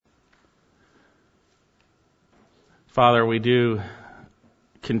Father, we do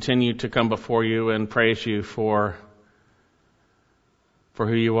continue to come before you and praise you for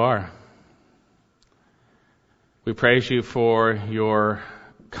who you are. We praise you for your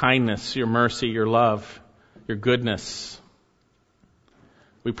kindness, your mercy, your love, your goodness.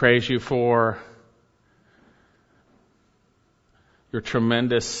 We praise you for your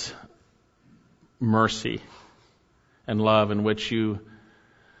tremendous mercy and love in which you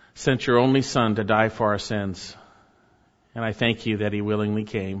sent your only Son to die for our sins. And I thank you that he willingly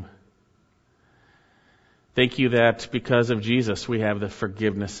came. Thank you that because of Jesus we have the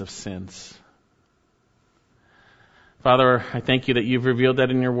forgiveness of sins. Father, I thank you that you've revealed that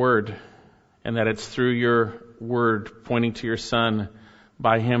in your word, and that it's through your word pointing to your Son,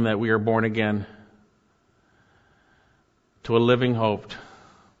 by him that we are born again to a living hope.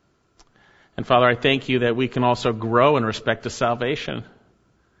 And Father, I thank you that we can also grow in respect to salvation,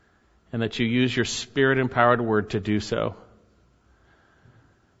 and that you use your Spirit-empowered word to do so.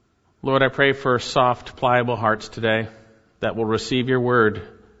 Lord, I pray for soft, pliable hearts today that will receive your word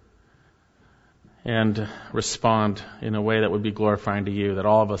and respond in a way that would be glorifying to you, that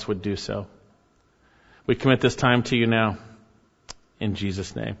all of us would do so. We commit this time to you now, in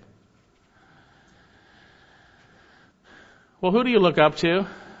Jesus' name. Well, who do you look up to?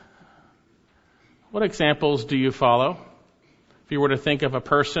 What examples do you follow? If you were to think of a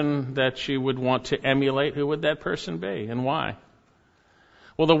person that you would want to emulate, who would that person be and why?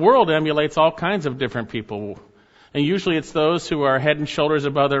 Well, the world emulates all kinds of different people. And usually it's those who are head and shoulders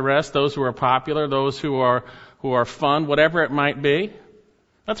above the rest, those who are popular, those who are fun, whatever it might be.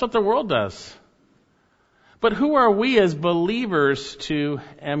 That's what the world does. But who are we as believers to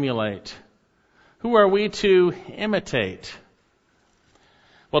emulate? Who are we to imitate?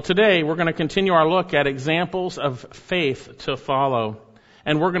 Well, today we're going to continue our look at examples of faith to follow.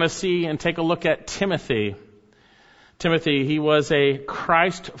 And we're going to see and take a look at Timothy. Timothy, he was a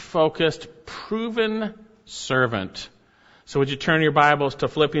Christ-focused, proven servant. So would you turn your Bibles to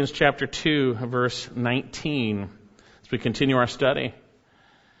Philippians chapter 2, verse 19, as we continue our study.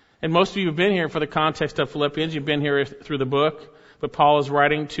 And most of you have been here for the context of Philippians. You've been here through the book. But Paul is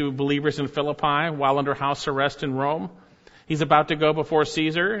writing to believers in Philippi while under house arrest in Rome. He's about to go before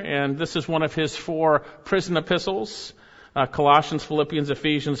Caesar, and this is one of his 4 prison epistles, Colossians, Philippians,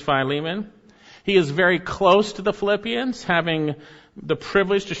 Ephesians, Philemon. He is very close to the Philippians, having the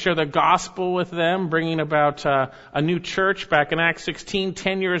privilege to share the gospel with them, bringing about a new church back in Acts 16,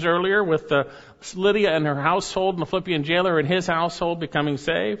 10 years earlier, with Lydia and her household and the Philippian jailer and his household becoming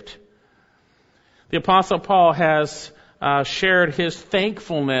saved. The Apostle Paul has shared his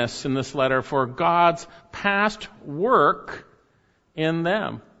thankfulness in this letter for God's past work in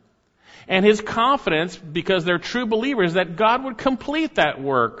them. And his confidence, because they're true believers, that God would complete that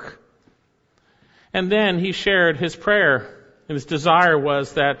work. And then he shared his prayer, and his desire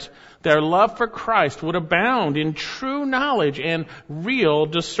was that their love for Christ would abound in true knowledge and real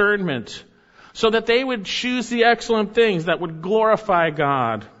discernment, so that they would choose the excellent things that would glorify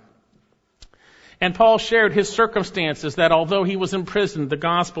God. And Paul shared his circumstances, that although he was imprisoned, the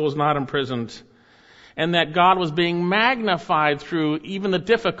gospel was not imprisoned, and that God was being magnified through even the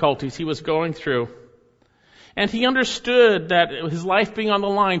difficulties he was going through. And he understood that his life being on the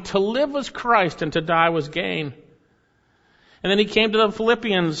line, to live was Christ and to die was gain. And then he came to the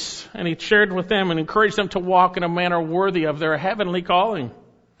Philippians and he shared with them and encouraged them to walk in a manner worthy of their heavenly calling.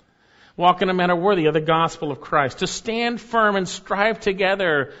 Walk in a manner worthy of the gospel of Christ. To stand firm and strive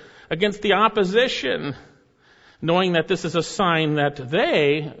together against the opposition, knowing that this is a sign that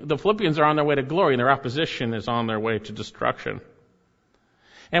the Philippians, are on their way to glory and their opposition is on their way to destruction.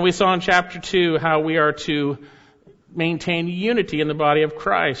 And we saw in chapter 2 how we are to maintain unity in the body of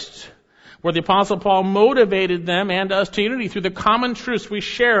Christ, where the Apostle Paul motivated them and us to unity through the common truths we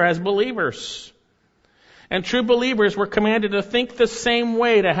share as believers. And true believers were commanded to think the same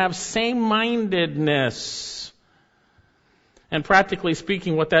way, to have same-mindedness. And practically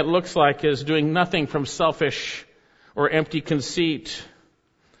speaking, what that looks like is doing nothing from selfish or empty conceit.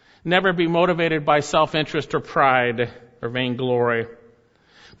 Never be motivated by self-interest or pride or vainglory.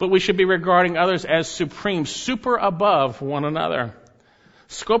 But we should be regarding others as supreme, super above one another.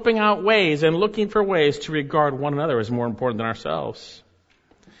 Scoping out ways and looking for ways to regard one another as more important than ourselves.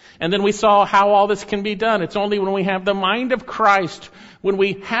 And then we saw how all this can be done. It's only when we have the mind of Christ, when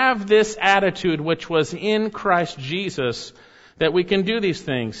we have this attitude which was in Christ Jesus, that we can do these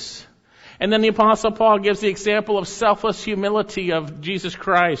things. And then the Apostle Paul gives the example of selfless humility of Jesus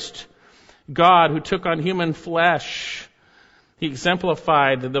Christ, God who took on human flesh. He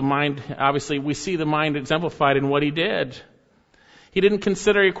exemplified the mind. Obviously, we see the mind exemplified in what he did. He didn't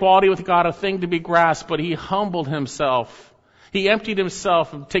consider equality with God a thing to be grasped, but he humbled himself. He emptied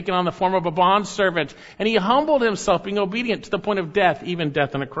himself, taking on the form of a bondservant, and he humbled himself, being obedient to the point of death, even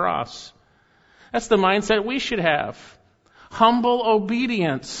death on a cross. That's the mindset we should have. Humble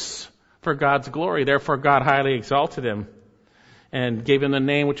obedience for God's glory. Therefore, God highly exalted him and gave him the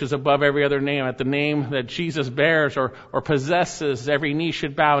name which is above every other name. At the name that Jesus bears or possesses, every knee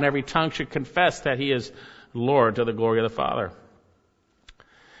should bow and every tongue should confess that he is Lord, to the glory of the Father.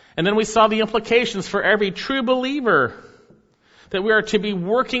 And then we saw the implications for every true believer, that we are to be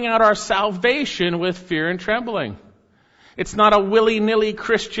working out our salvation with fear and trembling. It's not a willy-nilly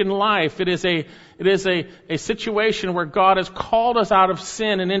Christian life. It is a situation where God has called us out of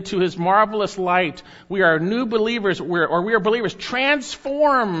sin and into his marvelous light. We are new believers, we are believers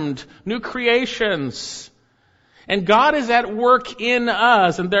transformed, new creations. And God is at work in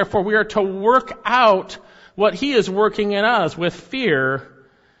us, and therefore we are to work out what he is working in us with fear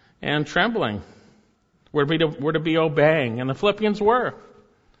and trembling. We're to be obeying, and the Philippians were.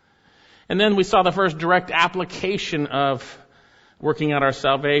 And then we saw the first direct application of working out our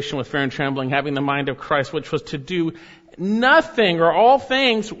salvation with fear and trembling, having the mind of Christ, which was to do nothing or all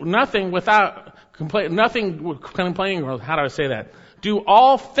things, nothing without complaining, or how do I say that? Do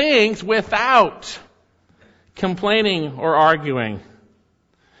all things without complaining or arguing.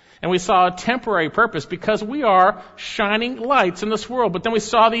 And we saw a temporary purpose because we are shining lights in this world. But then we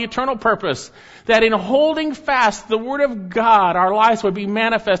saw the eternal purpose, that in holding fast the Word of God, our lives would be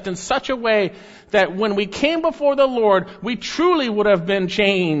manifest in such a way that when we came before the Lord, we truly would have been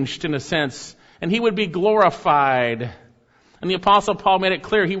changed in a sense, and he would be glorified. And the Apostle Paul made it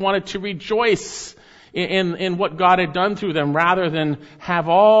clear he wanted to rejoice in what God had done through them rather than have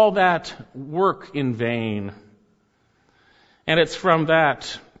all that work in vain. And it's from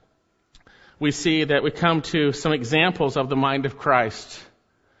that we see that we come to some examples of the mind of Christ.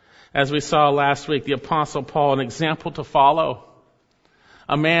 As we saw last week, the Apostle Paul, an example to follow.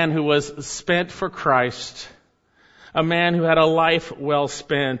 A man who was spent for Christ. A man who had a life well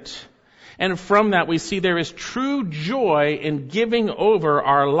spent. And from that we see there is true joy in giving over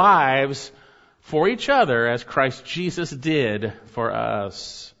our lives for each other as Christ Jesus did for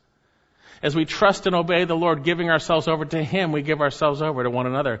us. As we trust and obey the Lord, giving ourselves over to him, we give ourselves over to one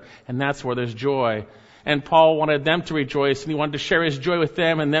another. And that's where there's joy. And Paul wanted them to rejoice, and he wanted to share his joy with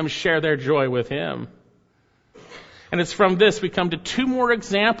them, and them share their joy with him. And it's from this we come to two more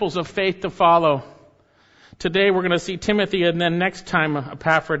examples of faith to follow. Today we're going to see Timothy, and then next time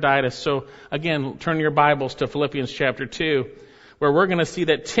Epaphroditus. So again, turn your Bibles to Philippians chapter 2, where we're going to see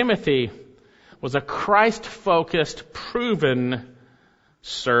that Timothy was a Christ-focused, proven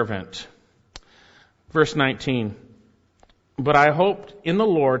servant. Verse 19, but I hoped in the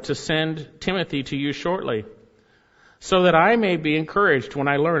Lord to send Timothy to you shortly, so that I may be encouraged when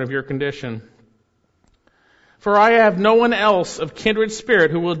I learn of your condition. For I have no one else of kindred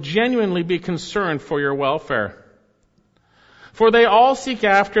spirit who will genuinely be concerned for your welfare. For they all seek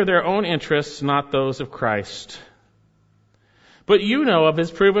after their own interests, not those of Christ. But you know of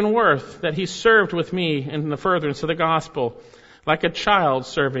his proven worth, that he served with me in the furtherance of the gospel, like a child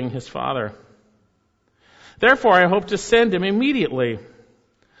serving his father. Therefore, I hope to send him immediately,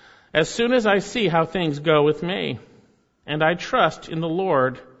 as soon as I see how things go with me. And I trust in the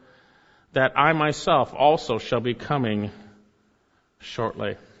Lord that I myself also shall be coming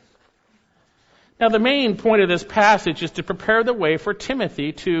shortly. Now, the main point of this passage is to prepare the way for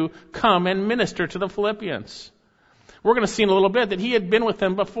Timothy to come and minister to the Philippians. We're going to see in a little bit that he had been with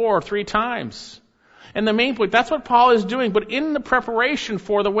them before 3 times. And the main point, that's what Paul is doing. But in the preparation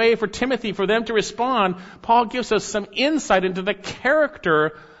for the way for Timothy, for them to respond, Paul gives us some insight into the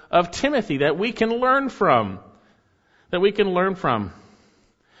character of Timothy that we can learn from.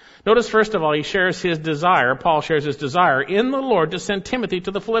 Notice, first of all, he shares his desire, Paul shares his desire in the Lord to send Timothy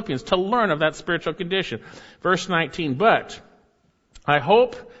to the Philippians to learn of that spiritual condition. Verse 19, but I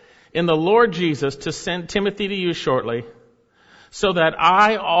hope in the Lord Jesus to send Timothy to you shortly, so that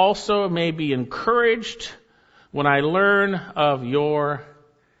I also may be encouraged when I learn of your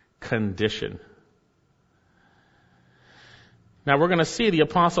condition. Now we're going to see the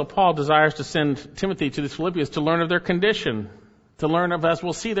Apostle Paul desires to send Timothy to the Philippians to learn of their condition, to learn of, as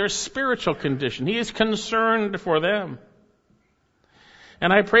we'll see, their spiritual condition. He is concerned for them.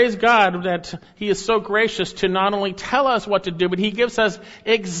 And I praise God that he is so gracious to not only tell us what to do, but he gives us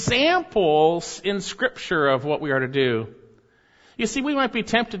examples in Scripture of what we are to do. You see, we might be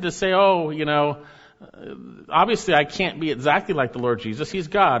tempted to say, obviously I can't be exactly like the Lord Jesus. He's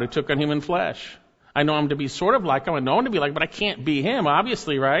God who took on human flesh. I know him to be sort of like him. I know him to be like him, but I can't be him,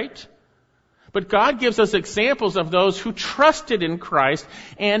 obviously, right? But God gives us examples of those who trusted in Christ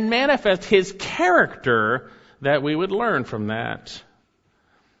and manifest His character that we would learn from that.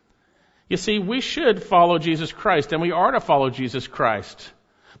 You see, we should follow Jesus Christ, and we are to follow Jesus Christ.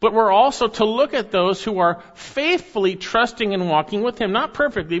 But we're also to look at those who are faithfully trusting and walking with Him, not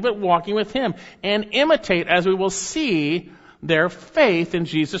perfectly, but walking with Him, and imitate, as we will see, their faith in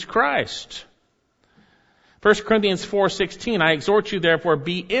Jesus Christ. 1 Corinthians 4:16, I exhort you therefore,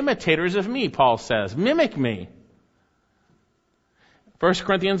 be imitators of me, Paul says. Mimic me. 1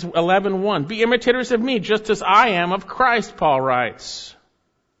 Corinthians 11:1, be imitators of me, just as I am of Christ, Paul writes.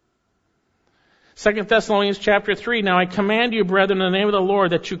 2 Thessalonians chapter 3, now I command you, brethren, in the name of the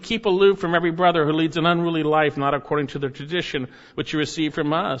Lord, that you keep aloof from every brother who leads an unruly life, not according to the tradition which you received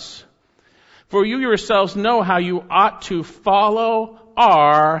from us. For you yourselves know how you ought to follow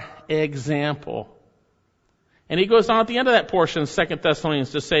our example. And he goes on at the end of that portion, 2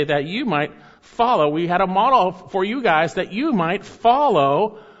 Thessalonians, to say that you might follow. We had a model for you guys that you might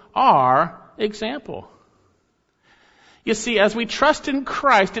follow our example. You see, as we trust in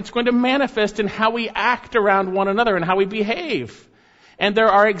Christ, it's going to manifest in how we act around one another and how we behave. And there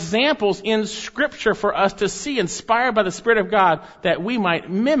are examples in Scripture for us to see, inspired by the Spirit of God, that we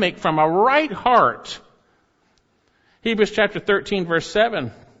might mimic from a right heart. Hebrews chapter 13, verse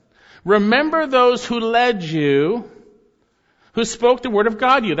 7. Remember those who led you, who spoke the word of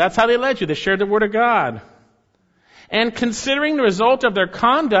God to you. That's how they led you. They shared the word of God. And considering the result of their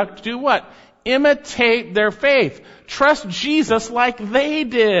conduct, do what? Imitate their faith. Trust Jesus like they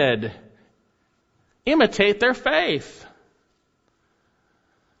did. Imitate their faith.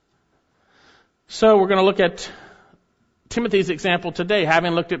 So we're going to look at Timothy's example today,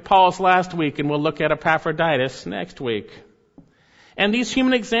 having looked at Paul's last week, and we'll look at Epaphroditus next week. And these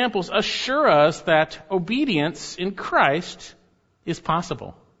human examples assure us that obedience in Christ is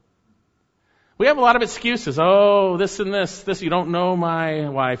possible. We have a lot of excuses. Oh, this and this. You don't know my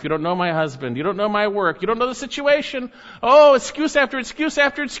wife. You don't know my husband. You don't know my work. You don't know the situation. Oh, excuse after excuse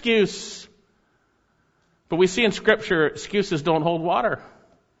after excuse. But we see in Scripture, excuses don't hold water.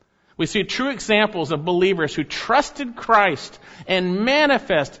 We see true examples of believers who trusted Christ and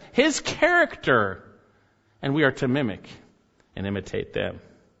manifest His character, and we are to mimic and imitate them.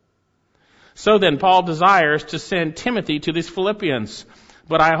 So then, Paul desires to send Timothy to these Philippians.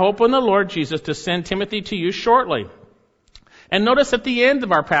 But I hope in the Lord Jesus to send Timothy to you shortly. And notice at the end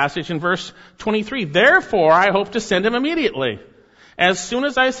of our passage in verse 23, therefore I hope to send him immediately, as soon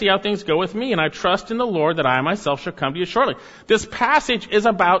as I see how things go with me, and I trust in the Lord that I myself shall come to you shortly. This passage is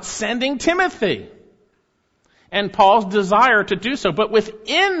about sending Timothy and Paul's desire to do so. But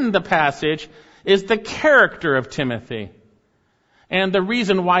within the passage is the character of Timothy and the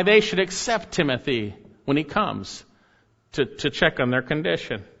reason why they should accept Timothy when he comes to check on their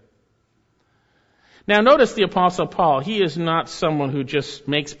condition. Now notice the Apostle Paul. He is not someone who just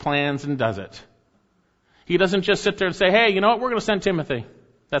makes plans and does it. He doesn't just sit there and say, hey, you know what, we're going to send Timothy.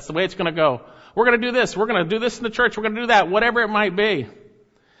 That's the way it's going to go. We're going to do this. We're going to do this in the church. We're going to do that, whatever it might be.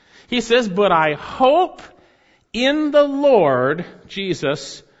 He says, but I hope in the Lord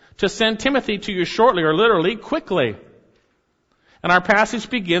Jesus to send Timothy to you shortly, or literally quickly. And our passage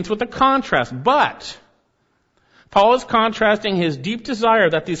begins with a contrast. But Paul is contrasting his deep desire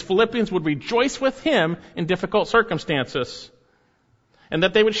that these Philippians would rejoice with him in difficult circumstances, and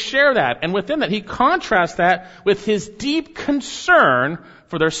that they would share that. And within that, he contrasts that with his deep concern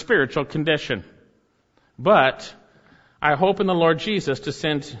for their spiritual condition. But I hope in the Lord Jesus to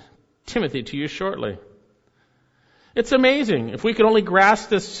send Timothy to you shortly. It's amazing if we could only grasp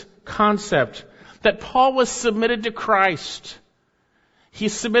this concept that Paul was submitted to Christ. He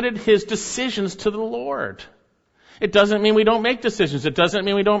submitted his decisions to the Lord. It doesn't mean we don't make decisions. It doesn't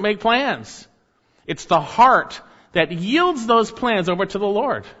mean we don't make plans. It's the heart that yields those plans over to the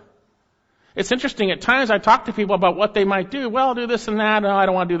Lord. It's interesting. At times I talk to people about what they might do. Well, I'll do this and that. No, I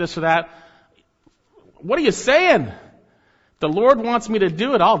don't want to do this or that. What are you saying? If the Lord wants me to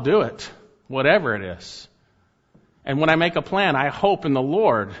do it, I'll do it. Whatever it is. And when I make a plan, I hope in the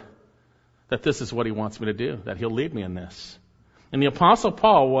Lord that this is what He wants me to do, that He'll lead me in this. And the Apostle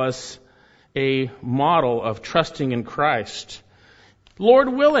Paul was a model of trusting in Christ. Lord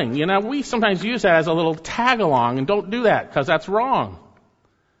willing, we sometimes use that as a little tag along, and don't do that because that's wrong.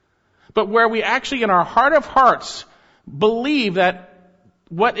 But where we actually in our heart of hearts believe that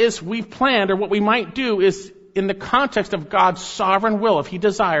what is we've planned or what we might do is in the context of God's sovereign will, if He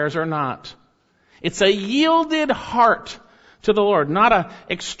desires or not. It's a yielded heart to the Lord, not an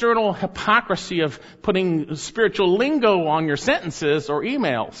external hypocrisy of putting spiritual lingo on your sentences or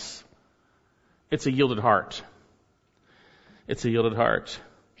emails. It's a yielded heart. It's a yielded heart.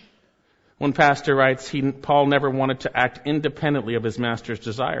 One pastor writes, Paul never wanted to act independently of his master's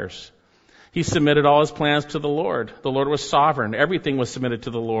desires. He submitted all his plans to the Lord. The Lord was sovereign. Everything was submitted to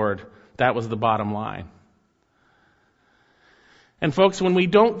the Lord. That was the bottom line. And folks, when we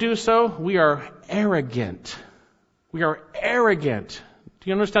don't do so, we are arrogant. We are arrogant. Do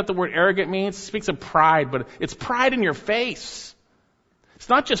you understand what the word arrogant means? It speaks of pride, but it's pride in your face. It's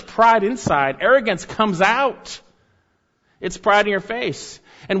not just pride inside. Arrogance comes out. It's pride in your face.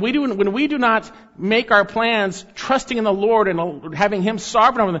 And when we do not make our plans trusting in the Lord and having Him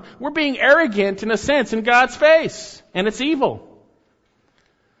sovereign over them, we're being arrogant in a sense in God's face. And it's evil.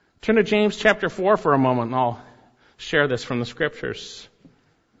 Turn to James chapter 4 for a moment and I'll share this from the Scriptures.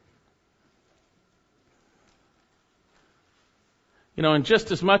 And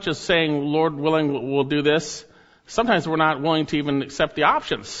just as much as saying, Lord willing, we'll do this, sometimes we're not willing to even accept the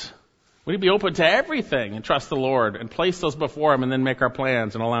options. We need to be open to everything and trust the Lord and place those before Him and then make our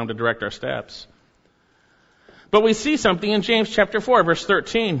plans and allow Him to direct our steps. But we see something in James chapter 4, verse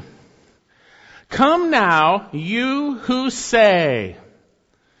 13. Come now, you who say,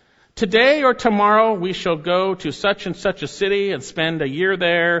 today or tomorrow we shall go to such and such a city and spend a year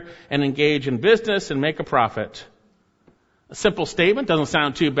there and engage in business and make a profit. A simple statement, doesn't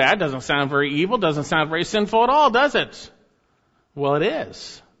sound too bad, doesn't sound very evil, doesn't sound very sinful at all, does it? Well, it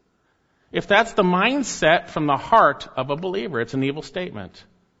is. If that's the mindset from the heart of a believer, it's an evil statement.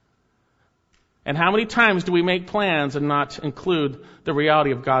 And how many times do we make plans and not include the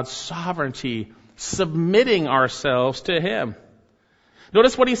reality of God's sovereignty, submitting ourselves to Him?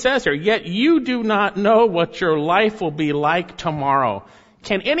 Notice what he says here. Yet you do not know what your life will be like tomorrow.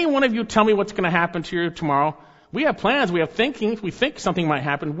 Can any one of you tell me what's going to happen to you tomorrow? We have plans, we have thinking, we think something might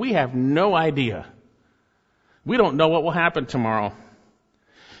happen. We have no idea. We don't know what will happen tomorrow.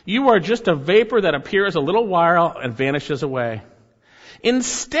 You are just a vapor that appears a little while and vanishes away.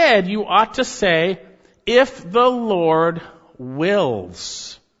 Instead, you ought to say, if the Lord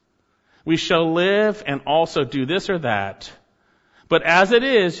wills, we shall live and also do this or that. But as it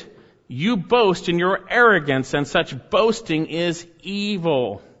is, you boast in your arrogance, and such boasting is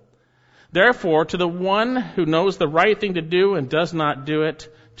evil. Therefore, to the one who knows the right thing to do and does not do it,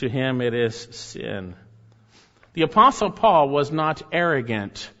 to him it is sin. The Apostle Paul was not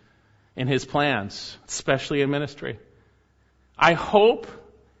arrogant in his plans, especially in ministry. I hope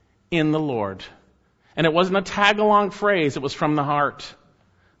in the Lord. And it wasn't a tag-along phrase, it was from the heart.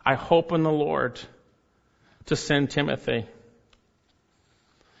 I hope in the Lord to send Timothy.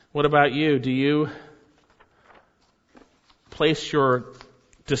 What about you? Do you place your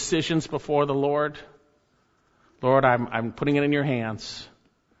decisions before the Lord? Lord, I'm putting it in your hands.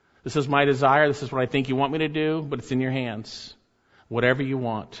 This is my desire. This is what I think you want me to do, but it's in your hands. Whatever you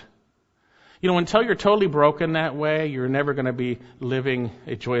want. Until you're totally broken that way, you're never going to be living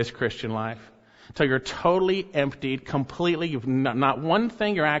a joyous Christian life. Until you're totally emptied, completely, you've not one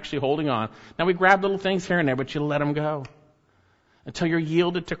thing you're actually holding on. Now we grab little things here and there, but you let them go. Until you're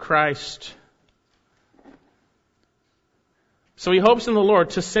yielded to Christ. So he hopes in the Lord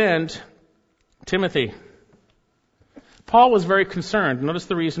to send Timothy. Paul was very concerned. Notice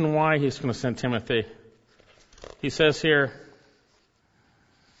the reason why he's going to send Timothy. He says here,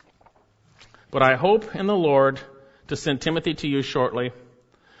 but I hope in the Lord to send Timothy to you shortly,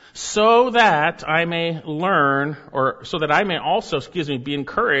 so that I may learn, or so that I may also, be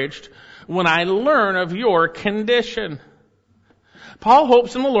encouraged when I learn of your condition. Paul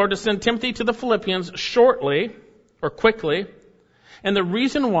hopes in the Lord to send Timothy to the Philippians shortly, or quickly, and the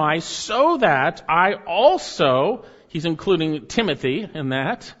reason why, so that I also, he's including Timothy in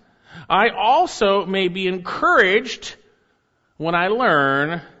that, I also may be encouraged when I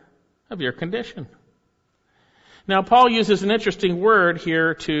learn of your condition. Now, Paul uses an interesting word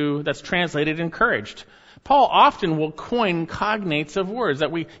here that's translated encouraged. Paul often will coin cognates of words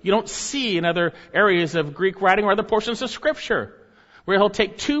that you don't see in other areas of Greek writing or other portions of Scripture, where he'll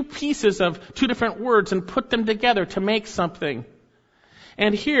take two pieces of two different words and put them together to make something.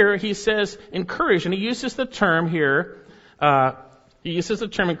 And here he says encourage, and he uses the term here,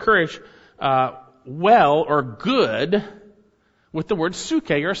 encourage, well or good, with the word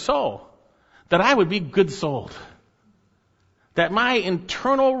suke, or soul. That I would be good-souled. That my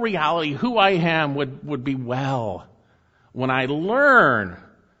internal reality, who I am, would be well when I learn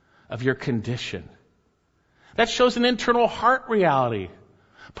of your condition. That shows an internal heart reality.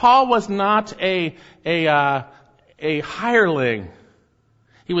 Paul was not a hireling.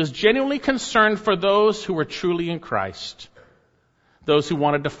 He was genuinely concerned for those who were truly in Christ. Those who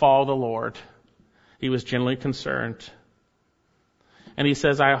wanted to follow the Lord. He was genuinely concerned. And he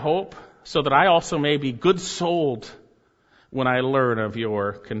says, I hope so that I also may be good-souled when I learn of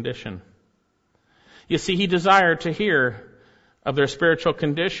your condition. You see, he desired to hear of their spiritual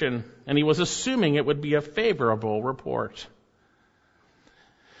condition, and he was assuming it would be a favorable report.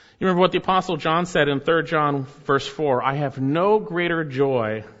 You remember what the Apostle John said in 3 John verse 4, I have no greater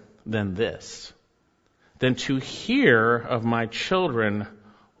joy than this, than to hear of my children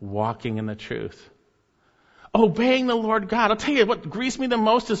walking in the truth. Obeying the Lord God. I'll tell you what grieves me the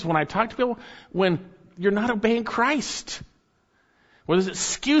most is when I talk to people when you're not obeying Christ. Whether it's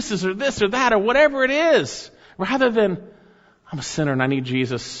excuses or this or that or whatever it is. Rather than, I'm a sinner and I need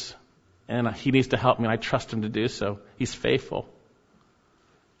Jesus and he needs to help me and I trust him to do so. He's faithful.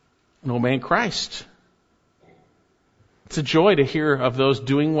 And obeying Christ. It's a joy to hear of those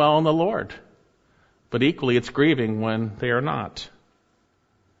doing well in the Lord. But equally it's grieving when they are not.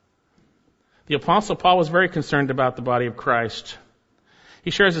 The Apostle Paul was very concerned about the body of Christ. He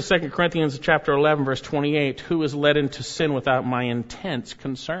shares in 2 Corinthians chapter 11, verse 28, who is led into sin without my intense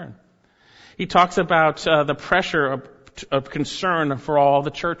concern. He talks about the pressure of concern for all the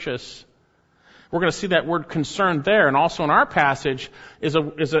churches. We're going to see that word concern there, and also in our passage is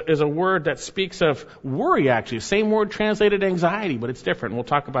a word that speaks of worry, actually. Same word translated anxiety, but it's different. We'll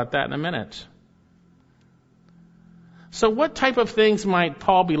talk about that in a minute. So what type of things might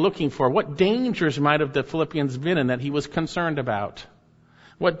Paul be looking for? What dangers might have the Philippians been in that he was concerned about?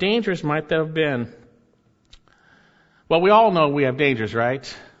 What dangers might there have been? Well, we all know we have dangers, right?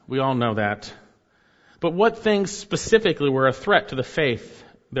 We all know that. But what things specifically were a threat to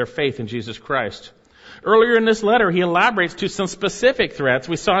their faith in Jesus Christ? Earlier in this letter, he elaborates to some specific threats.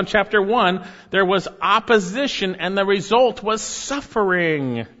 We saw in chapter 1, there was opposition and the result was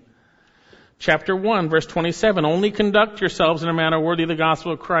suffering. Chapter 1, verse 27, only conduct yourselves in a manner worthy of the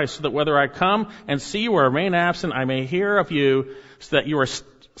gospel of Christ, so that whether I come and see you or remain absent, I may hear of you, so that you are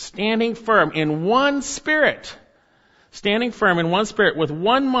standing firm in one spirit. Standing firm in one spirit, with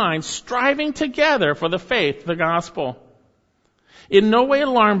one mind, striving together for the faith, the gospel. In no way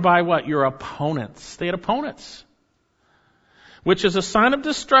alarmed by what? Your opponents. They had opponents. Which is a sign of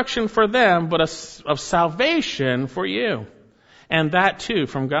destruction for them, but of salvation for you. And that too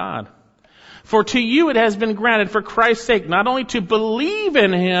from God. For to you it has been granted for Christ's sake not only to believe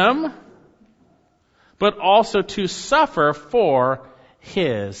in him, but also to suffer for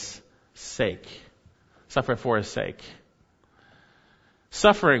his sake. Suffer for his sake.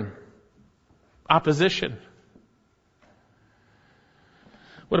 Suffering. Opposition.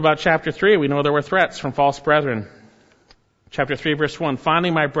 What about chapter 3? We know there were threats from false brethren. Chapter 3, verse 1. Finally,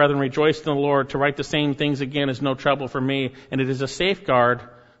 my brethren, rejoice in the Lord. To write the same things again is no trouble for me, and it is a safeguard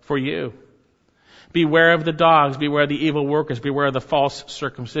for you. Beware of the dogs, beware of the evil workers, beware of the false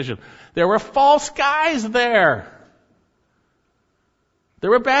circumcision. There were false guys there. There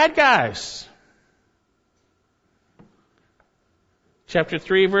were bad guys. Chapter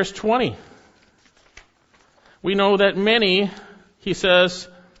 3, verse 20. We know that many, he says,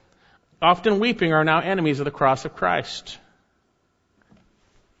 often weeping, are now enemies of the cross of Christ.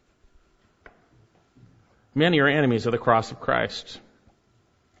 Many are enemies of the cross of Christ.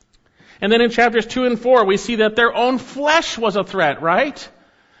 And then in chapters 2 and 4, we see that their own flesh was a threat, right?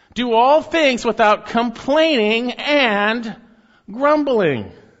 Do all things without complaining and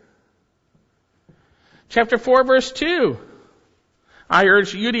grumbling. Chapter 4, verse 2. I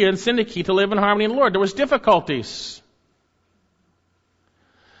urge Euodia and Syntyche to live in harmony in the Lord. There was difficulties.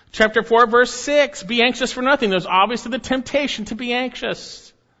 Chapter 4, verse 6. Be anxious for nothing. There's obviously the temptation to be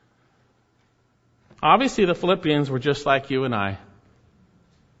anxious. Obviously, the Philippians were just like you and I.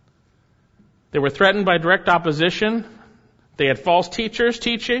 They were threatened by direct opposition. They had false teachers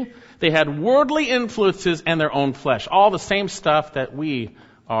teaching. They had worldly influences and their own flesh. All the same stuff that we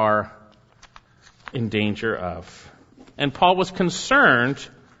are in danger of. And Paul was concerned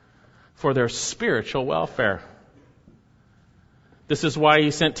for their spiritual welfare. This is why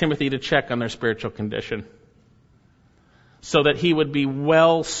he sent Timothy to check on their spiritual condition, so that he would be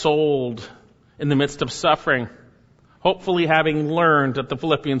well sold in the midst of suffering, hopefully having learned that the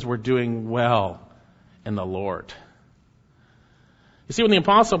Philippians were doing well in the Lord. You see, when the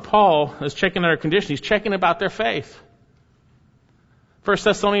Apostle Paul is checking their condition, he's checking about their faith. 1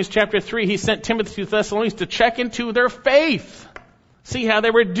 Thessalonians chapter 3, he sent Timothy to Thessalonians to check into their faith. See how they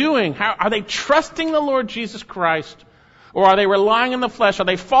were doing. How are they trusting the Lord Jesus Christ? Or are they relying on the flesh? Are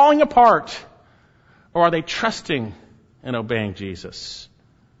they falling apart? Or are they trusting and obeying Jesus?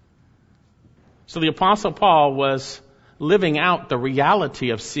 So the Apostle Paul was living out the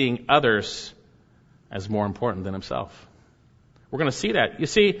reality of seeing others as more important than himself. We're going to see that. You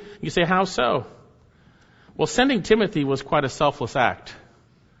say, how so? Well, sending Timothy was quite a selfless act.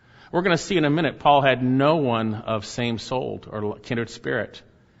 We're going to see in a minute, Paul had no one of same soul or kindred spirit.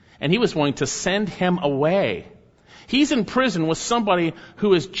 and he was willing to send him away. He's in prison with somebody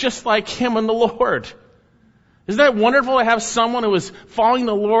who is just like him in the Lord. Isn't that wonderful to have someone who is following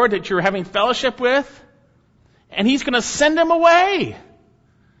the Lord that you're having fellowship with? And he's going to send him away.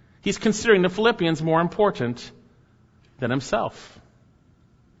 He's considering the Philippians more important than himself.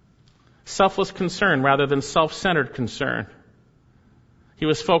 Selfless concern rather than self-centered concern. He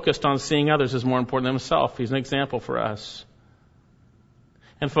was focused on seeing others as more important than himself. He's an example for us.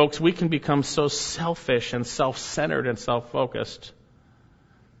 And folks, we can become so selfish and self-centered and self-focused.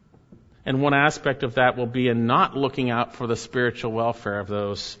 And one aspect of that will be in not looking out for the spiritual welfare of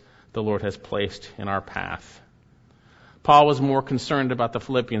those the Lord has placed in our path. Paul was more concerned about the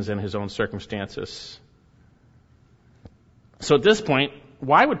Philippians than his own circumstances. So at this point,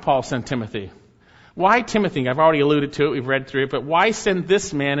 why would Paul send Timothy? Why Timothy? I've already alluded to it. We've read through it. But why send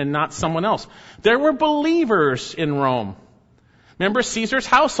this man and not someone else? There were believers in Rome. Remember, Caesar's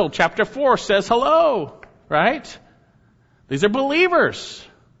household, chapter 4, says hello, right? These are believers.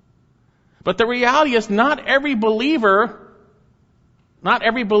 But the reality is not every believer's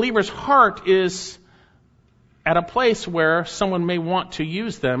heart is at a place where someone may want to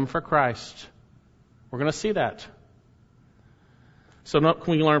use them for Christ. We're going to see that. So what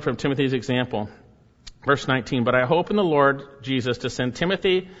can we learn from Timothy's example? Verse 19, but I hope in the Lord Jesus to send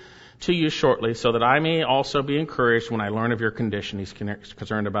Timothy to you shortly, so that I may also be encouraged when I learn of your condition. He's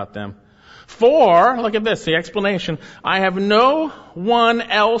concerned about them. For, look at this, the explanation, I have no one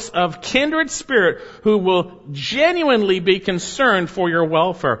else of kindred spirit who will genuinely be concerned for your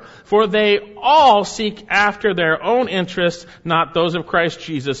welfare. For they all seek after their own interests, not those of Christ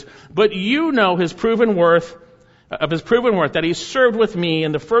Jesus. But you know his proven worth, that he served with me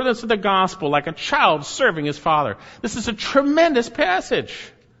in the furtherance of the gospel like a child serving his father. This is a tremendous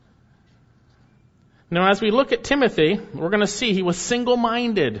passage. Now, as we look at Timothy, we're going to see he was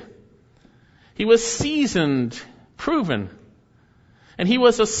single-minded. He was seasoned, proven. And he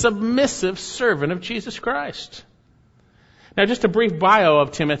was a submissive servant of Jesus Christ. Now, just a brief bio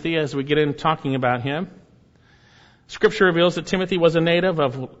of Timothy as we get into talking about him. Scripture reveals that Timothy was a native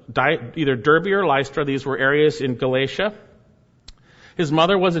of either Derbe or Lystra. These were areas in Galatia. His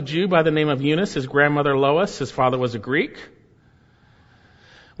mother was a Jew by the name of Eunice. His grandmother Lois. His father was a Greek.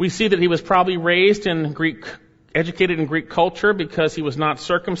 We see that he was probably educated in Greek culture because he was not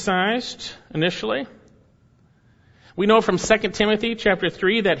circumcised initially. We know from 2 Timothy chapter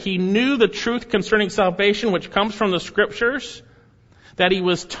 3 that he knew the truth concerning salvation, which comes from the Scriptures, that he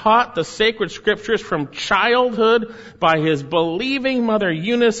was taught the sacred Scriptures from childhood by his believing mother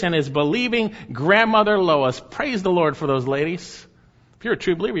Eunice and his believing grandmother Lois. Praise the Lord for those ladies. If you're a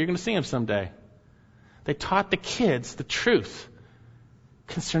true believer, you're going to see them someday. They taught the kids the truth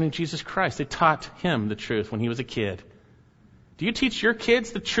concerning Jesus Christ. They taught him the truth when he was a kid. Do you teach your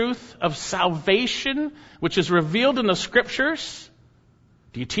kids the truth of salvation, which is revealed in the Scriptures?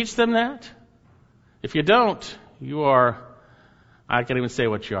 Do you teach them that? If you don't, you are, I can't even say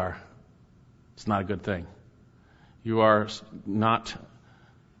what you are. It's not a good thing. You are not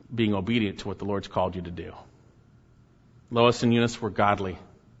being obedient to what the Lord's called you to do. Lois and Eunice were godly.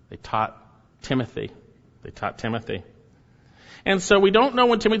 They taught Timothy. And so we don't know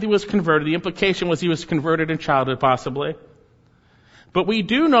when Timothy was converted. The implication was he was converted in childhood, possibly. But we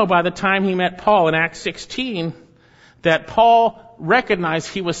do know by the time he met Paul in Acts 16 that Paul recognized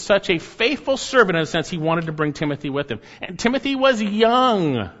he was such a faithful servant in a sense he wanted to bring Timothy with him. And Timothy was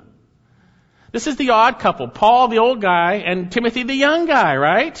young. This is the odd couple. Paul, the old guy, and Timothy, the young guy,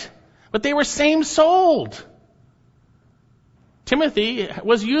 right? But they were same-souled. Timothy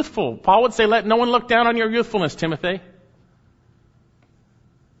was youthful. Paul would say, let no one look down on your youthfulness, Timothy.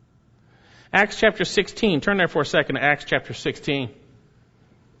 Acts chapter 16. Turn there for a second to Acts chapter 16.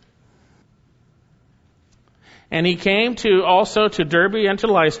 And he came also to Derbe and to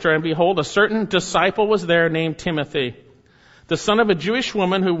Lystra, and behold, a certain disciple was there named Timothy, the son of a Jewish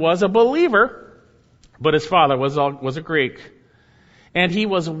woman who was a believer, but his father was a Greek. And he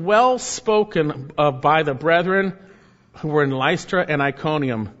was well spoken of by the brethren who were in Lystra and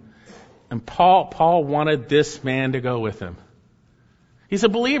Iconium. And Paul wanted this man to go with him. He's a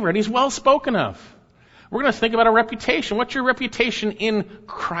believer, and he's well spoken of. We're going to think about a reputation. What's your reputation in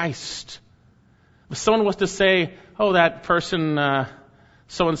Christ? If someone was to say, oh, that person,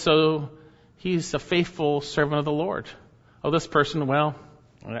 so-and-so, he's a faithful servant of the Lord. Oh, this person, well,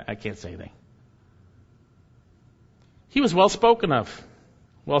 I can't say anything. He was well spoken of.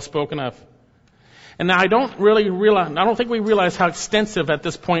 Well spoken of. And now I don't think we realize how extensive at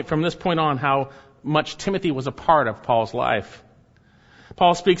this point, from this point on, how much Timothy was a part of Paul's life.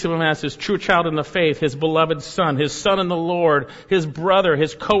 Paul speaks of him as his true child in the faith, his beloved son, his son in the Lord, his brother,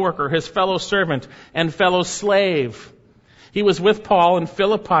 his co-worker, his fellow servant, and fellow slave. He was with Paul in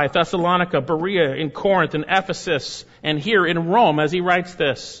Philippi, Thessalonica, Berea, in Corinth, in Ephesus, and here in Rome as he writes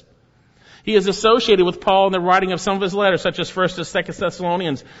this. He is associated with Paul in the writing of some of his letters, such as 1st and 2nd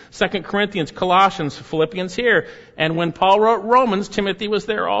Thessalonians, 2nd Corinthians, Colossians, Philippians here. And when Paul wrote Romans, Timothy was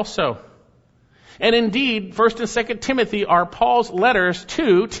there also. And indeed, 1st and 2nd Timothy are Paul's letters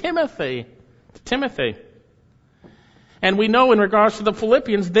to Timothy. And we know in regards to the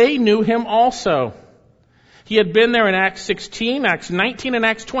Philippians, they knew him also. He had been there in Acts 16, Acts 19, and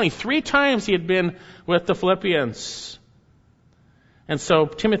Acts 20. 3 times he had been with the Philippians. And so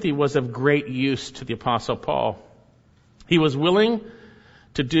Timothy was of great use to the Apostle Paul. He was willing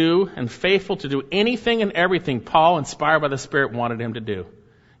to do and faithful to do anything and everything Paul, inspired by the Spirit, wanted him to do.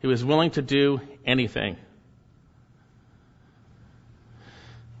 He was willing to do anything.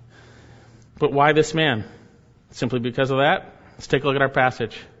 But why this man? Simply because of that? Let's take a look at our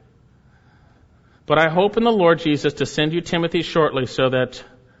passage. But I hope in the Lord Jesus to send you Timothy shortly, so that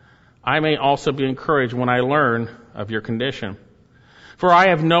I may also be encouraged when I learn of your condition. For I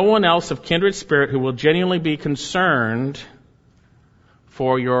have no one else of kindred spirit who will genuinely be concerned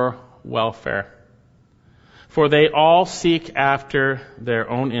for your welfare. For they all seek after their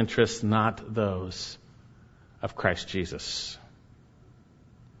own interests, not those of Christ Jesus.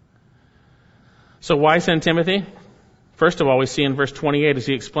 So why send Timothy? First of all, we see in verse 28 as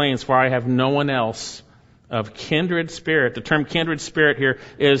he explains, for I have no one else of kindred spirit. The term kindred spirit here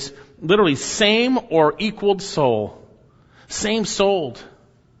is literally same or equaled soul. Same souled.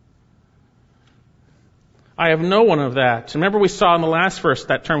 I have no one of that. Remember we saw in the last verse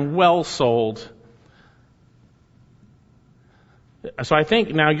that term well-souled. So I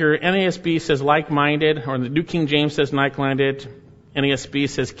think now your NASB says like-minded, or the New King James says like-minded. NASB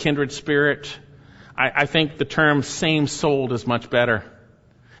says kindred spirit. I think the term same-souled is much better.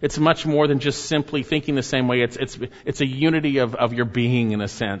 It's much more than just simply thinking the same way. It's a unity of your being in a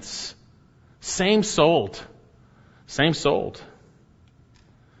sense. Same-souled. Same-souled.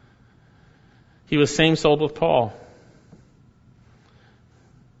 He was same-souled with Paul.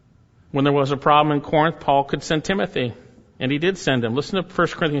 When there was a problem in Corinth, Paul could send Timothy. And he did send him. Listen to 1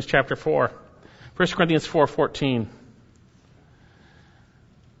 Corinthians chapter 4. 1 Corinthians 4:14.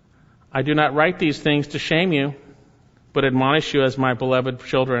 I do not write these things to shame you, but admonish you as my beloved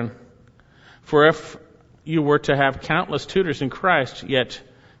children. For if you were to have countless tutors in Christ, yet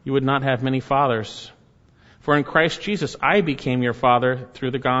you would not have many fathers. For in Christ Jesus I became your father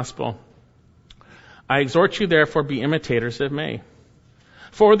through the gospel. I exhort you therefore be imitators of me.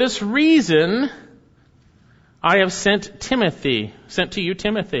 For this reason I have sent to you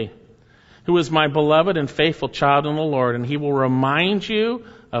Timothy, who is my beloved and faithful child in the Lord, and he will remind you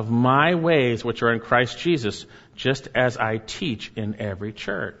of my ways which are in Christ Jesus, just as I teach in every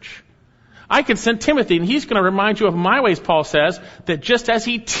church. I can send Timothy, and he's going to remind you of my ways, Paul says, that just as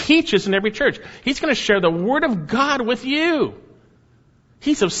he teaches in every church, he's going to share the Word of God with you.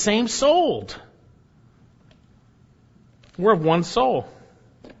 He's of same souled. We're of one soul.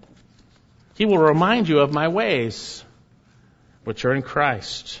 He will remind you of my ways, which are in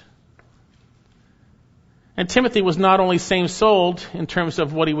Christ. And Timothy was not only same-souled in terms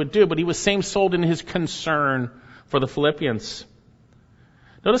of what he would do, but he was same-souled in his concern for the Philippians.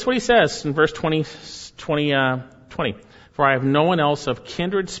 Notice what he says in verse 20. For I have no one else of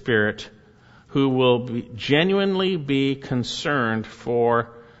kindred spirit who will genuinely be concerned for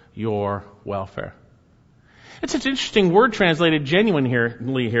your welfare. It's an interesting word translated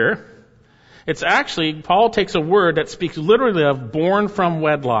genuinely here. It's actually, Paul takes a word that speaks literally of born from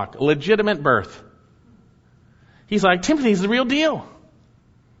wedlock, legitimate birth. He's like, Timothy's the real deal.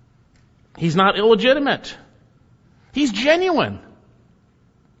 He's not illegitimate. He's genuine.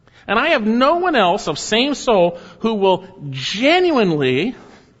 And I have no one else of same soul who will genuinely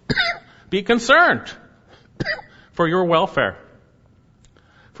be concerned for your welfare.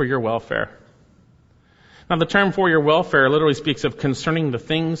 For your welfare. Now the term for your welfare literally speaks of concerning the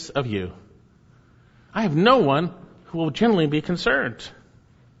things of you. I have no one who will genuinely be concerned.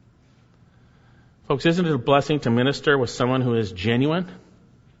 Folks, isn't it a blessing to minister with someone who is genuine?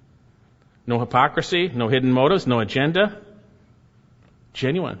 No hypocrisy, no hidden motives, no agenda.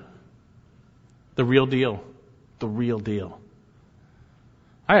 Genuine. The real deal. The real deal.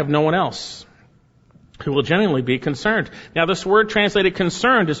 I have no one else who will genuinely be concerned. Now this word translated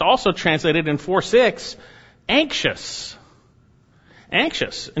concerned is also translated in 4:6, anxious.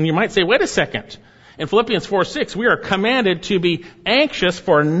 Anxious. And you might say, wait a second. In Philippians 4:6, we are commanded to be anxious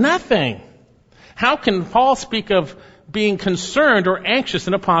for nothing. How can Paul speak of being concerned or anxious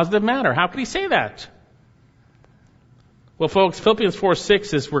in a positive manner. How could he say that? Well, folks, Philippians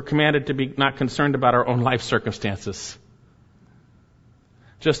 4:6 is we're commanded to be not concerned about our own life circumstances.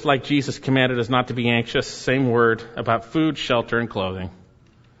 Just like Jesus commanded us not to be anxious, same word, about food, shelter, and clothing.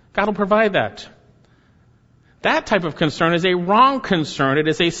 God will provide that. That type of concern is a wrong concern. It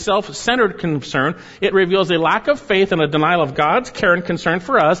is a self-centered concern. It reveals a lack of faith and a denial of God's care and concern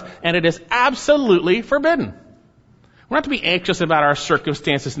for us, and it is absolutely forbidden. We're not to be anxious about our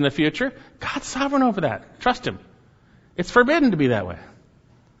circumstances in the future. God's sovereign over that. Trust Him. It's forbidden to be that way.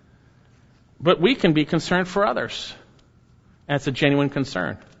 But we can be concerned for others. And it's a genuine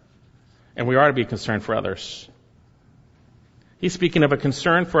concern. And we are to be concerned for others. He's speaking of a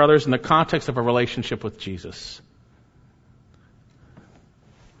concern for others in the context of a relationship with Jesus.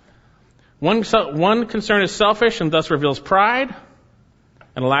 One concern is selfish and thus reveals pride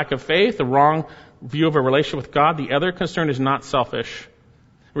and a lack of faith, a wrong view of a relationship with God. The other concern is not selfish.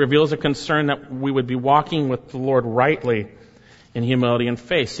 It reveals a concern that we would be walking with the Lord rightly in humility and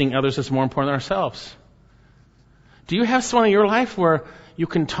faith, seeing others as more important than ourselves. Do you have someone in your life where you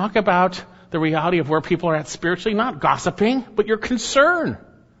can talk about the reality of where people are at spiritually? Not gossiping, but your concern.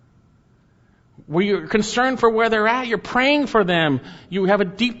 Where you're concerned for where they're at, you're praying for them. You have a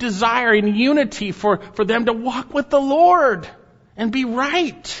deep desire and unity for them to walk with the Lord and be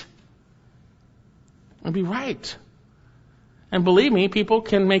right. And be right. And believe me, people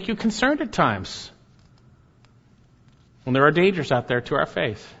can make you concerned at times. When there are dangers out there to our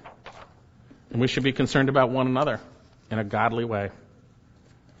faith. And we should be concerned about one another in a godly way.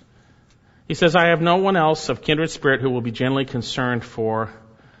 He says, I have no one else of kindred spirit who will be genuinely concerned for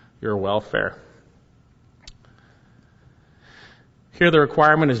your welfare. Here the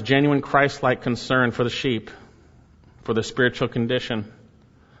requirement is genuine Christ-like concern for the sheep, for the spiritual condition.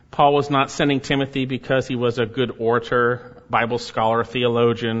 Paul was not sending Timothy because he was a good orator, Bible scholar,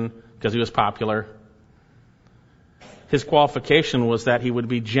 theologian, because he was popular. His qualification was that he would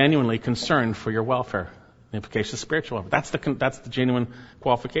be genuinely concerned for your welfare. The implication of spiritual welfare. That's the genuine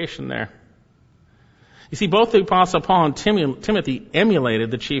qualification there. You see, both the Apostle Paul and Timothy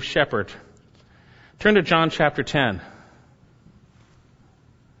emulated the chief shepherd. Turn to John chapter 10.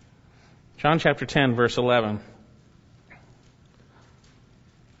 John chapter 10, verse 11.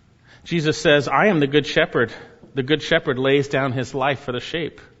 Jesus says, I am the good shepherd. The good shepherd lays down his life for the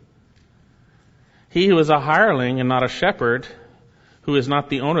sheep. He who is a hireling and not a shepherd, who is not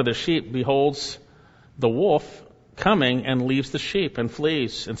the owner of the sheep, beholds the wolf coming and leaves the sheep and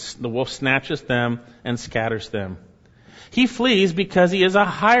flees. And the wolf snatches them and scatters them. He flees because he is a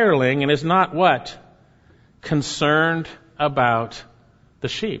hireling and is not what? Concerned about the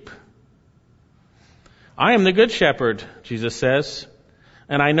sheep. I am the good shepherd, Jesus says,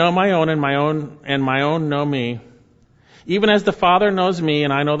 and I know my own, and my own know me. Even as the Father knows me,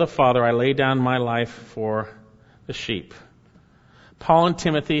 and I know the Father, I lay down my life for the sheep. Paul and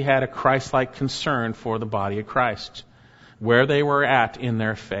Timothy had a Christ-like concern for the body of Christ, where they were at in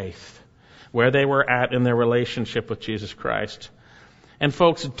their faith, where they were at in their relationship with Jesus Christ. And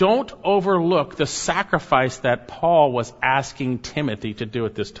folks, don't overlook the sacrifice that Paul was asking Timothy to do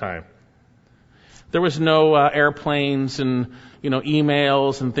at this time. There was no airplanes and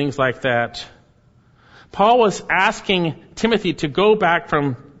emails and things like that. Paul was asking Timothy to go back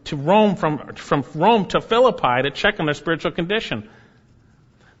from Rome to Philippi to check on their spiritual condition.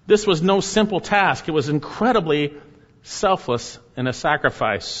 This was no simple task. It was incredibly selfless and a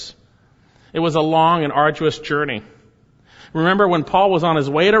sacrifice. It was a long and arduous journey. Remember when Paul was on his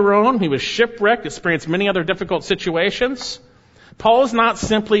way to Rome, he was shipwrecked, experienced many other difficult situations. Paul is not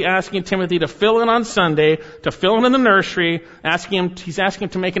simply asking Timothy to fill in on Sunday, to fill in the nursery. He's asking him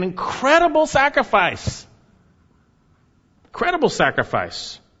to make an incredible sacrifice. Incredible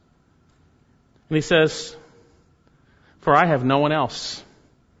sacrifice. And he says, for I have no one else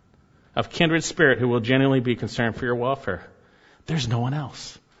of kindred spirit who will genuinely be concerned for your welfare. There's no one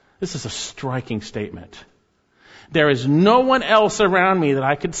else. This is a striking statement. There is no one else around me that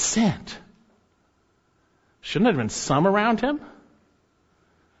I could send. Shouldn't there have been some around him?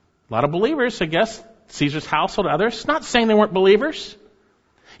 A lot of believers, I guess. Caesar's household, others. Not saying they weren't believers.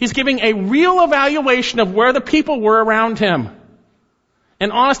 He's giving a real evaluation of where the people were around him.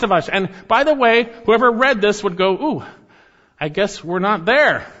 An honest evaluation. And by the way, whoever read this would go, ooh, I guess we're not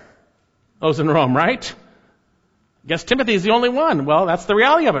there. Those in Rome, right? I guess Timothy's the only one. Well, that's the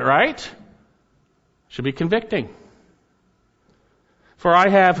reality of it, right? Should be convicting. For I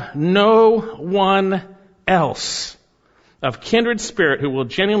have no one else of kindred spirit who will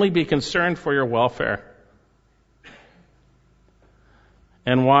genuinely be concerned for your welfare.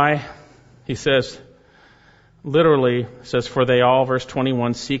 And why? He says, literally says, for they all, verse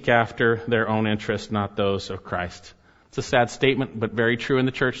 21, seek after their own interests, not those of Christ. It's a sad statement, but very true in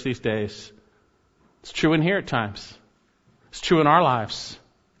the church these days. It's true in here at times. It's true in our lives.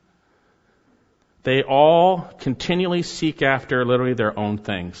 They all continually seek after literally their own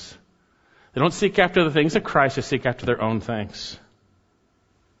things. They don't seek after the things of Christ, they seek after their own things.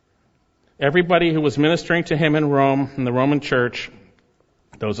 Everybody who was ministering to him in Rome, in the Roman church,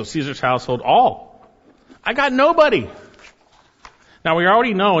 those of Caesar's household, all. I got nobody. Now we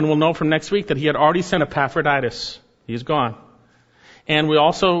already know, and we'll know from next week, that he had already sent Epaphroditus. He's gone. And we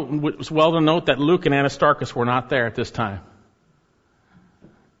also, it's well to note that Luke and Aristarchus were not there at this time.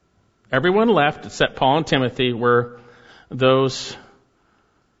 Everyone left, except Paul and Timothy, were those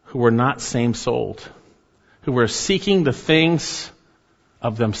who were not same-souled, who were seeking the things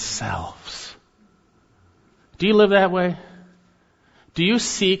of themselves. Do you live that way? Do you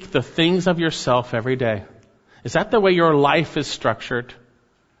seek the things of yourself every day? Is that the way your life is structured?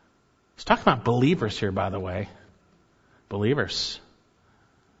 He's talking about believers here, by the way. Believers.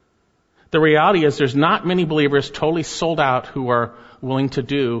 The reality is there's not many believers totally sold out who are willing to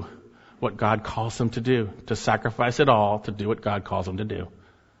do what God calls them to do, to sacrifice it all to do what God calls them to do.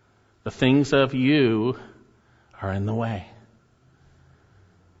 The things of you are in the way.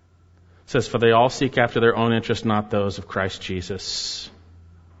 It says, for they all seek after their own interests, not those of Christ Jesus.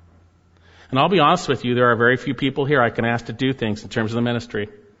 And I'll be honest with you, there are very few people here I can ask to do things in terms of the ministry.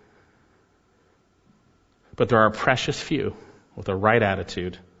 But there are a precious few with the right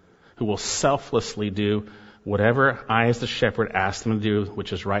attitude who will selflessly do whatever I as the shepherd ask them to do,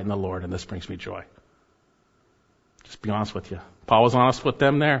 which is right in the Lord, and this brings me joy. Just be honest with you. Paul was honest with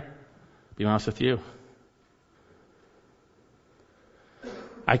them there. Be honest with you.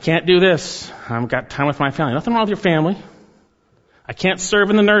 I can't do this. I've got time with my family. Nothing wrong with your family. I can't serve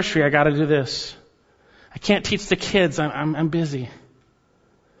in the nursery. I got to do this. I can't teach the kids. I'm busy.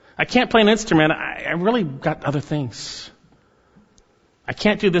 I can't play an instrument. I really got other things. I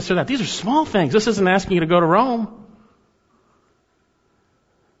can't do this or that. These are small things. This isn't asking you to go to Rome.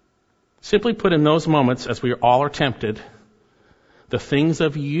 Simply put, in those moments, as we all are tempted, the things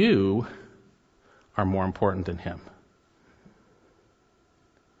of you are more important than him.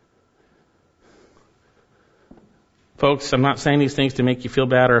 Folks, I'm not saying these things to make you feel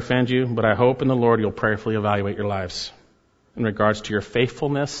bad or offend you, but I hope in the Lord you'll prayerfully evaluate your lives in regards to your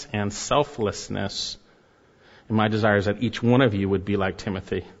faithfulness and selflessness. And my desire is that each one of you would be like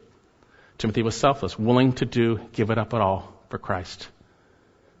Timothy. Timothy was selfless, willing to give it up at all for Christ,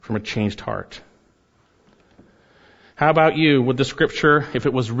 from a changed heart. How about you? Would the scripture, if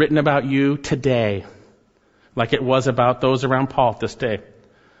it was written about you today, like it was about those around Paul this day,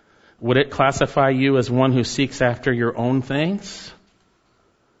 would it classify you as one who seeks after your own things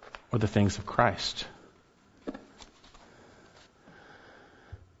or the things of Christ?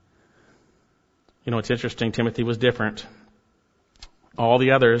 You know, it's interesting. Timothy was different. All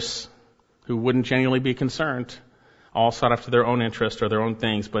the others who wouldn't genuinely be concerned all sought after their own interest or their own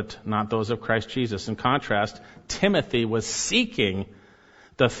things, but not those of Christ Jesus. In contrast, Timothy was seeking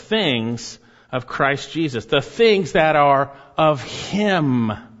the things of Christ Jesus, the things that are of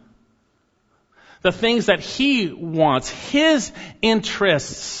him. The things that he wants, his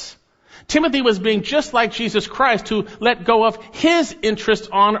interests. Timothy was being just like Jesus Christ, who let go of his interests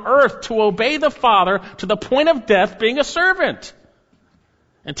on earth to obey the Father to the point of death, being a servant.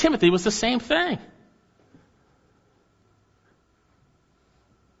 And Timothy was the same thing.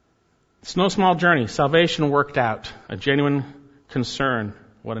 It's no small journey. Salvation worked out. A genuine concern.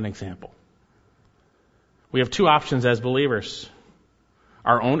 What an example. We have two options as believers.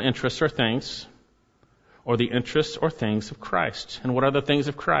 Our own interests or things, or the interests or things of Christ. And what are the things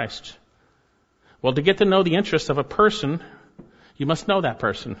of Christ? Well, to get to know the interests of a person, you must know that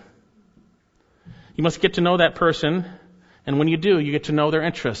person. You must get to know that person, and when you do, you get to know their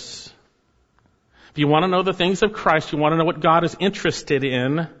interests. If you want to know the things of Christ, you want to know what God is interested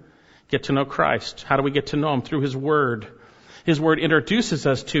in, get to know Christ. How do we get to know him? Through his word. His word introduces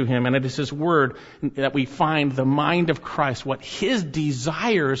us to him, and it is his word that we find the mind of Christ, what his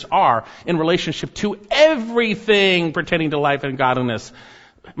desires are in relationship to everything pertaining to life and godliness.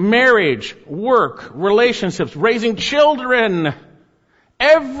 Marriage, work, relationships, raising children,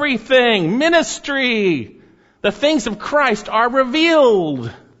 everything, ministry. The things of Christ are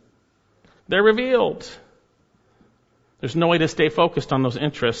revealed. They're revealed. There's no way to stay focused on those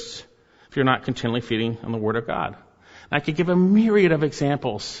interests if you're not continually feeding on the Word of God. I could give a myriad of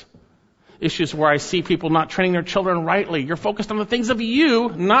examples. Issues where I see people not training their children rightly. You're focused on the things of you,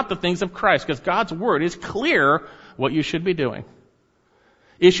 not the things of Christ, because God's Word is clear what you should be doing.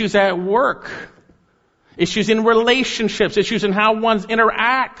 Issues at work. issues in relationships, issues in how one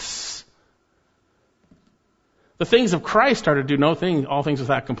interacts. The things of Christ are to do all things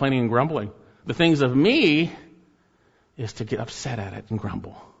without complaining and grumbling. The things of me is to get upset at it and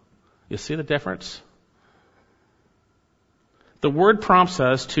grumble. You see the difference? The Word prompts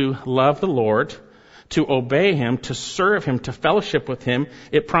us to love the Lord, to obey Him, to serve Him, to fellowship with Him.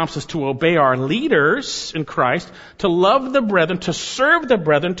 It prompts us to obey our leaders in Christ, to love the brethren, to serve the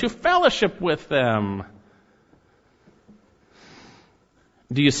brethren, to fellowship with them.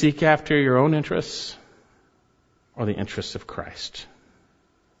 Do you seek after your own interests or the interests of Christ?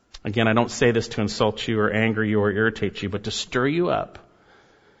 Again, I don't say this to insult you or anger you or irritate you, but to stir you up,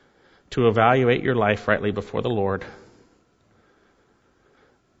 to evaluate your life rightly before the Lord.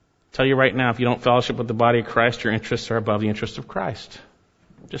 Tell you right now, if you don't fellowship with the body of Christ, your interests are above the interests of Christ.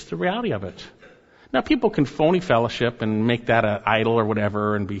 Just the reality of it. Now, people can phony fellowship and make that an idol or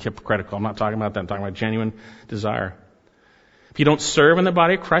whatever and be hypocritical. I'm not talking about that. I'm talking about genuine desire. If you don't serve in the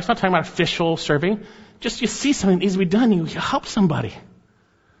body of Christ, I'm not talking about official serving. Just you see something that needs to be done, you help somebody.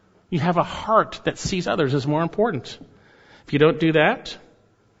 You have a heart that sees others as more important. If you don't do that,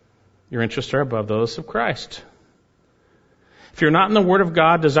 your interests are above those of Christ. If you're not in the Word of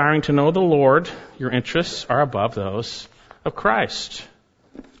God desiring to know the Lord, your interests are above those of Christ.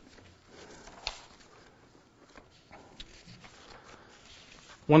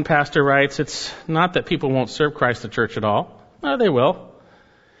 One pastor writes, it's not that people won't serve Christ in the church at all. No, they will.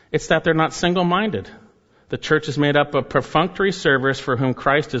 It's that they're not single-minded. The church is made up of perfunctory servers for whom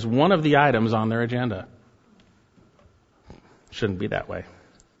Christ is one of the items on their agenda. Shouldn't be that way.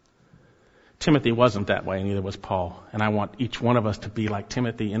 Timothy wasn't that way, and neither was Paul. And I want each one of us to be like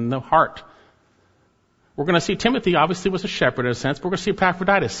Timothy in the heart. We're going to see Timothy obviously was a shepherd in a sense, but we're going to see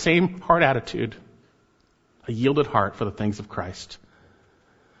Epaphroditus, same heart attitude. A yielded heart for the things of Christ.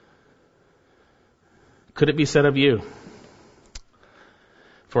 Could it be said of you?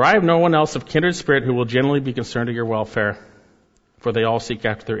 For I have no one else of kindred spirit who will genuinely be concerned of your welfare, for they all seek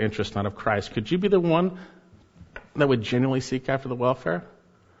after their interest, not of Christ. Could you be the one that would genuinely seek after the welfare?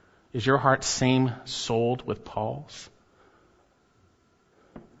 Is your heart same-souled with Paul's?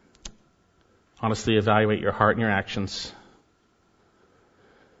 Honestly, evaluate your heart and your actions.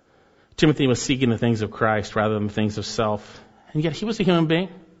 Timothy was seeking the things of Christ rather than the things of self. And yet he was a human being.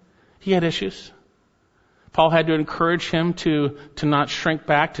 He had issues. Paul had to encourage him to not shrink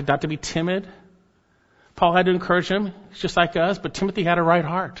back, not to be timid. Paul had to encourage him. He's just like us, but Timothy had a right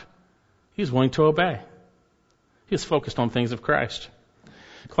heart. He was willing to obey. He was focused on things of Christ.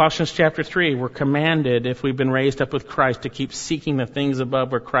 Colossians chapter 3, we're commanded, if we've been raised up with Christ, to keep seeking the things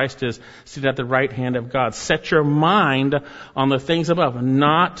above where Christ is, seated at the right hand of God. Set your mind on the things above,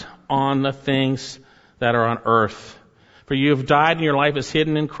 not on the things that are on earth. For you have died and your life is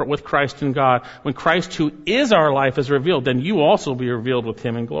hidden with Christ in God. When Christ, who is our life, is revealed, then you also will be revealed with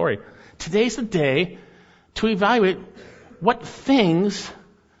Him in glory. Today's the day to evaluate what things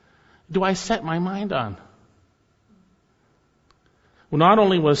do I set my mind on. Well, not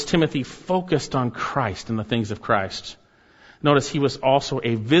only was Timothy focused on Christ and the things of Christ, notice he was also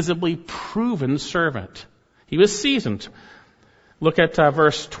a visibly proven servant. He was seasoned. Look at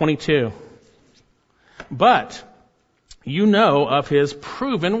verse 22. But you know of his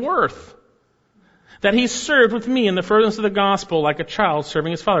proven worth, that he served with me in the furtherance of the gospel like a child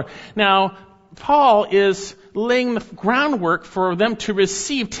serving his father. Now, Paul is laying the groundwork for them to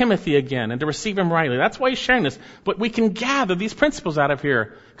receive Timothy again and to receive him rightly. That's why he's sharing this. But we can gather these principles out of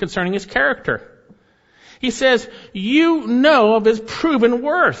here concerning his character. He says, you know of his proven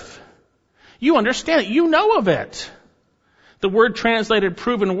worth. You understand it. You know of it. The word translated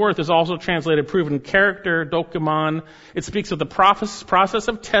proven worth is also translated proven character, dokimon. It speaks of the process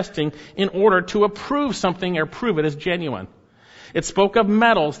of testing in order to approve something or prove it as genuine. It spoke of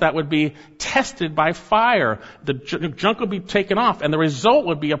metals that would be tested by fire. The junk would be taken off, and the result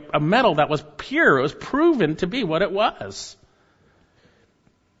would be a metal that was pure. It was proven to be what it was.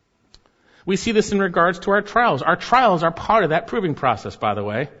 We see this in regards to our trials. Our trials are part of that proving process, by the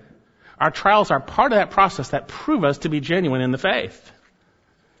way. Our trials are part of that process that prove us to be genuine in the faith.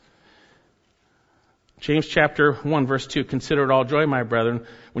 James chapter 1, verse 2, consider it all joy, my brethren,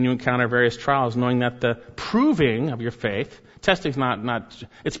 when you encounter various trials, knowing that the proving of your faith, testing's not,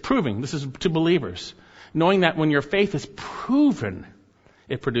 it's proving. This is to believers. Knowing that when your faith is proven,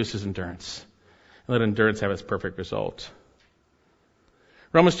 it produces endurance. And let endurance have its perfect result.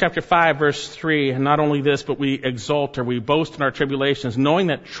 Romans chapter 5, verse 3, and not only this, but we exult or we boast in our tribulations, knowing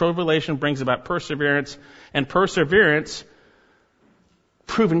that tribulation brings about perseverance, and perseverance,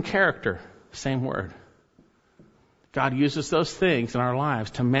 proven character. Same word. God uses those things in our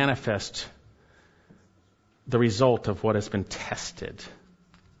lives to manifest the result of what has been tested.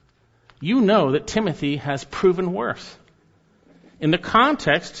 You know that Timothy has proven worth in the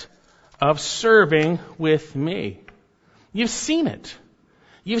context of serving with me. You've seen it.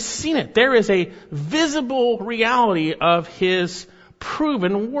 You've seen it. There is a visible reality of his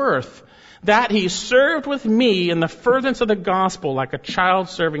proven worth, that he served with me in the furtherance of the gospel like a child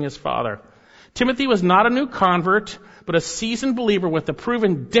serving his father. Timothy was not a new convert, but a seasoned believer with a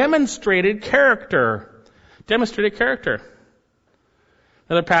proven demonstrated character. Demonstrated character.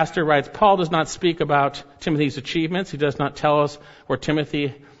 Another pastor writes, Paul does not speak about Timothy's achievements. He does not tell us where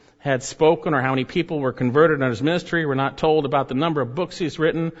Timothy had spoken or how many people were converted under his ministry. We're not told about the number of books he's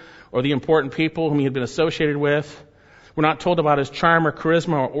written or the important people whom he had been associated with. We're not told about his charm or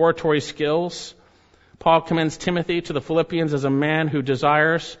charisma or oratory skills. Paul commends Timothy to the Philippians as a man who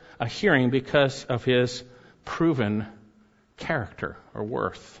desires a hearing because of his proven character or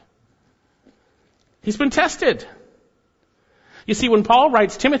worth. He's been tested. You see, when Paul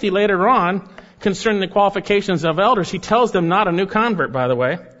writes Timothy later on concerning the qualifications of elders, he tells them not a new convert, by the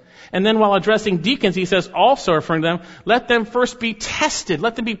way. And then while addressing deacons, he says also referring to them, let them first be tested.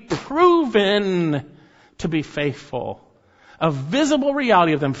 Let them be proven to be faithful. A visible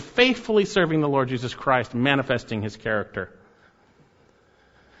reality of them faithfully serving the Lord Jesus Christ, manifesting his character.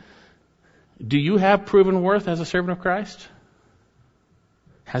 Do you have proven worth as a servant of Christ?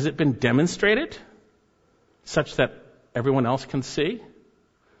 Has it been demonstrated such that everyone else can see?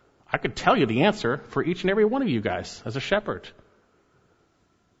 I could tell you the answer for each and every one of you guys as a shepherd.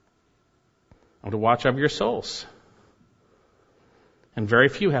 I'm to watch over your souls. And very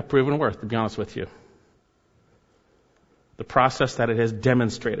few have proven worth, to be honest with you. The process that it has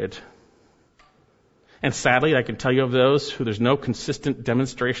demonstrated. And sadly, I can tell you of those who there's no consistent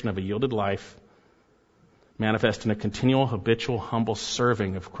demonstration of a yielded life manifest in a continual, habitual, humble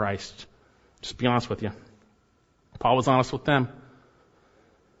serving of Christ. Just be honest with you. Paul was honest with them.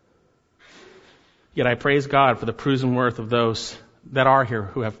 Yet I praise God for the proven worth of those that are here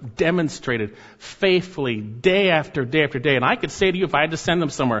who have demonstrated faithfully day after day after day. And I could say to you, if I had to send them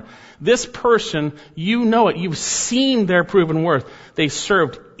somewhere, this person, you know it. You've seen their proven worth. They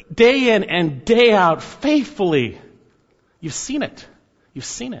served day in and day out faithfully. You've seen it. You've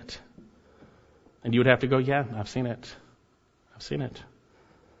seen it. And you would have to go, yeah, I've seen it. I've seen it.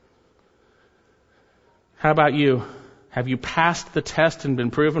 How about you? Have you passed the test and been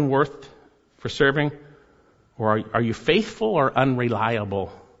proven worth for serving? Or are you faithful or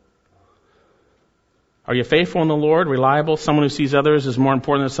unreliable? Are you faithful in the Lord, reliable, someone who sees others as more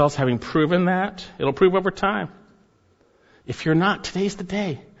important than themselves, having proven that? It'll prove over time. If you're not, today's the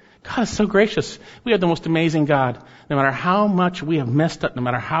day. God is so gracious. We have the most amazing God. No matter how much we have messed up, no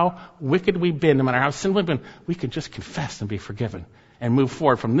matter how wicked we've been, no matter how sinful we've been, we can just confess and be forgiven and move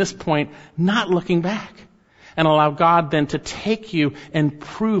forward from this point, not looking back. And allow God then to take you and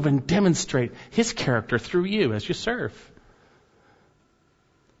prove and demonstrate his character through you as you serve.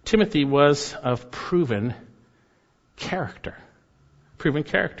 Timothy was of proven character. Proven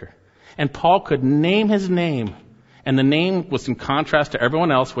character. And Paul could name his name. And the name was in contrast to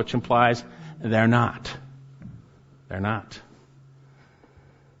everyone else, which implies they're not. They're not.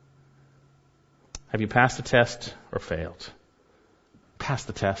 Have you passed the test or failed? Pass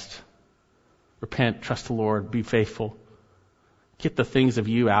the test. Repent, trust the Lord, be faithful. Get the things of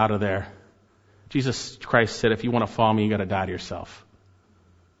you out of there. Jesus Christ said, if you want to follow me, you got to die to yourself.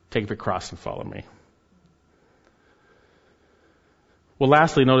 Take up your cross and follow me. Well,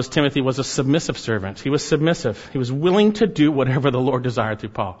 lastly, notice Timothy was a submissive servant. He was submissive. He was willing to do whatever the Lord desired through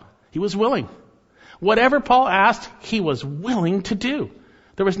Paul. He was willing. Whatever Paul asked, he was willing to do.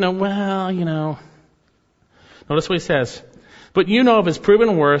 There was no, Notice what he says. But you know of his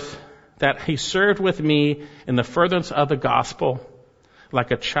proven worth, that he served with me in the furtherance of the gospel like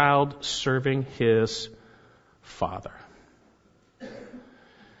a child serving his father.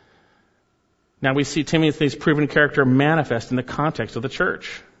 Now we see Timothy's proven character manifest in the context of the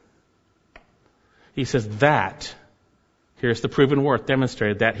church. He says that, here's the proven worth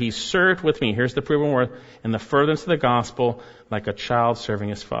demonstrated, that he served with me, here's the proven worth, in the furtherance of the gospel like a child serving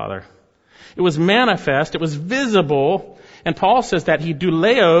his father. It was manifest, it was visible, and Paul says that he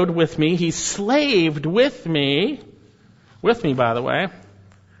douleoed with me, he slaved with me, by the way.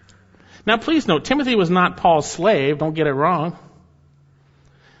 Now please note, Timothy was not Paul's slave, don't get it wrong.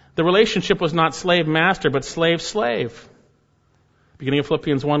 The relationship was not slave-master, but slave-slave. Beginning of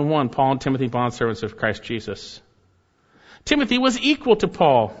Philippians 1:1, Paul and Timothy, bondservants of Christ Jesus. Timothy was equal to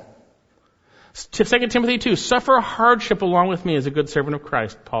Paul. 2 Timothy 2, suffer hardship along with me as a good servant of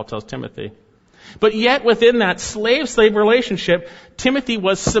Christ, Paul tells Timothy. But yet within that slave-slave relationship, Timothy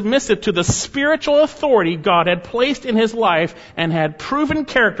was submissive to the spiritual authority God had placed in his life and had proven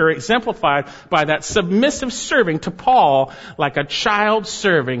character exemplified by that submissive serving to Paul like a child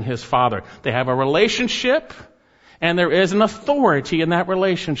serving his father. They have a relationship, and there is an authority in that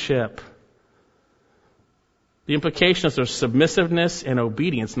relationship. The implication is there's submissiveness and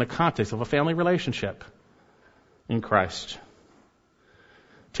obedience in the context of a family relationship in Christ.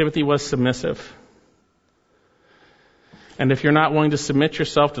 Timothy was submissive. And if you're not willing to submit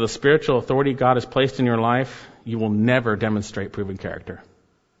yourself to the spiritual authority God has placed in your life, you will never demonstrate proven character.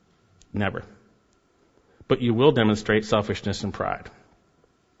 Never. But you will demonstrate selfishness and pride.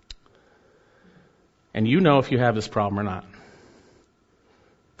 And you know if you have this problem or not.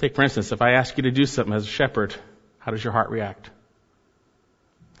 Take, for instance, if I ask you to do something as a shepherd, how does your heart react?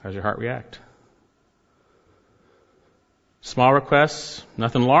 How does your heart react? Small requests,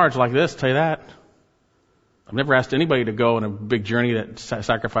 nothing large like this, tell you that. I've never asked anybody to go on a big journey that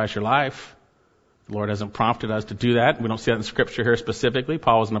sacrifice your life. The Lord hasn't prompted us to do that. We don't see that in Scripture here specifically.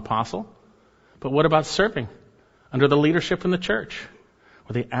 Paul was an apostle. But what about serving under the leadership in the church,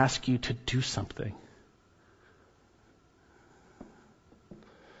 where they ask you to do something?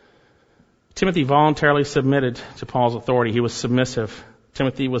 Timothy voluntarily submitted to Paul's authority. He was submissive.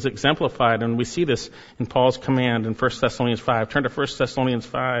 Timothy was exemplified, and we see this in Paul's command in 1 Thessalonians 5. Turn to 1 Thessalonians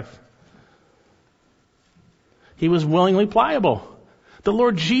 5. He was willingly pliable. The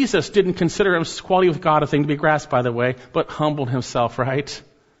Lord Jesus didn't consider equality with God a thing to be grasped, by the way, but humbled himself, right?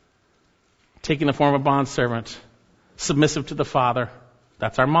 Taking the form of a bondservant, submissive to the Father.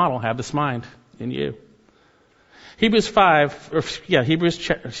 That's our model. Have this mind in you. Hebrews 1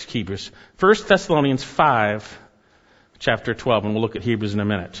 Thessalonians 5, chapter 12, and we'll look at Hebrews in a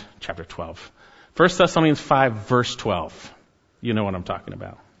minute, chapter 12. 1 Thessalonians 5, verse 12. You know what I'm talking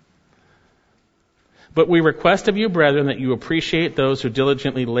about. But we request of you, brethren, that you appreciate those who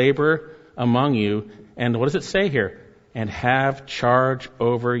diligently labor among you. And what does it say here? And have charge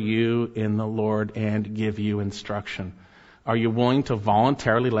over you in the Lord and give you instruction. Are you willing to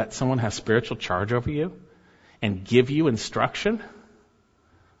voluntarily let someone have spiritual charge over you and give you instruction?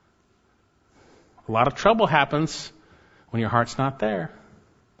 A lot of trouble happens when your heart's not there.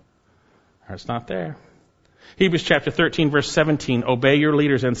 Heart's not there. Hebrews chapter 13, verse 17. Obey your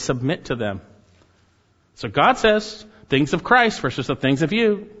leaders and submit to them. So God says, things of Christ versus the things of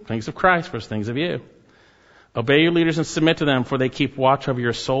you. Things of Christ versus things of you. Obey your leaders and submit to them, for they keep watch over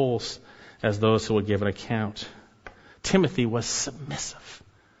your souls as those who will give an account. Timothy was submissive,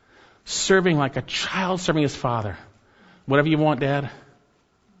 serving like a child serving his father. Whatever you want, Dad.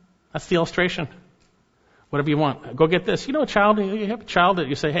 That's the illustration. Whatever you want. Go get this. You know a child, you have a child that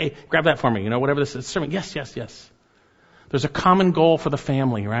you say, hey, grab that for me. You know, whatever this is serving. Yes, yes, yes. There's a common goal for the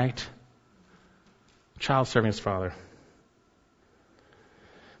family, right? Child serving his father.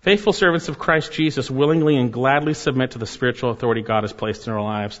 Faithful servants of Christ Jesus willingly and gladly submit to the spiritual authority God has placed in our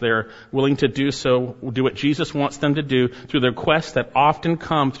lives. They're willing to do so, do what Jesus wants them to do through the requests that often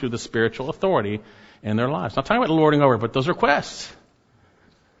come through the spiritual authority in their lives. Not talking about lording over, but those requests.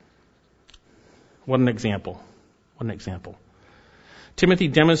 What an example. What an example. Timothy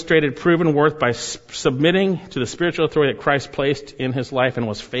demonstrated proven worth by submitting to the spiritual authority that Christ placed in his life and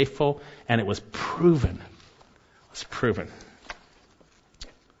was faithful, and it was proven. It was proven.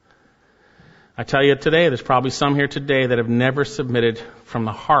 I tell you today, there's probably some here today that have never submitted from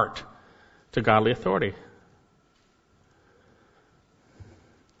the heart to godly authority.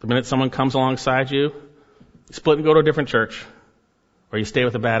 The minute someone comes alongside you, you split and go to a different church, or you stay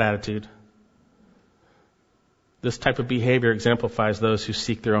with a bad attitude. This type of behavior exemplifies those who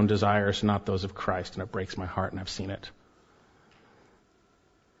seek their own desires, not those of Christ, and it breaks my heart, and I've seen it.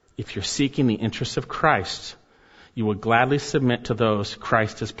 If you're seeking the interests of Christ, you will gladly submit to those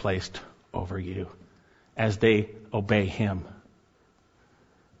Christ has placed over you as they obey him.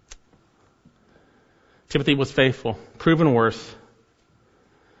 Timothy was faithful, proven worth.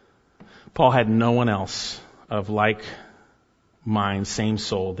 Paul had no one else of like mind, same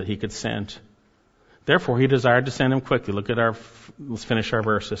soul that he could send. Therefore, he desired to send him quickly. Let's finish our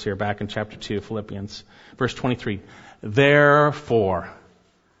verses here back in chapter 2, Philippians. Verse 23. Therefore,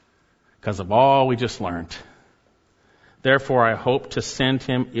 because of all we just learned, therefore I hope to send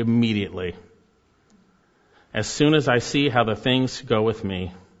him immediately, as soon as I see how the things go with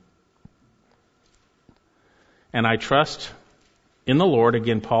me. And I trust in the Lord.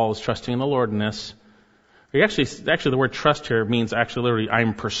 Again, Paul is trusting in the Lord in this. Actually, the word trust here means actually literally,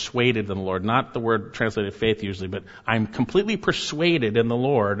 I'm persuaded in the Lord. Not the word translated faith usually, but I'm completely persuaded in the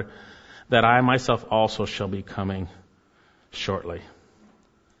Lord that I myself also shall be coming shortly.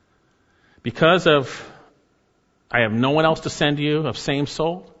 Because of, I have no one else to send you of same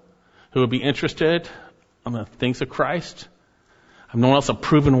soul who would be interested in the things of Christ. I have no one else of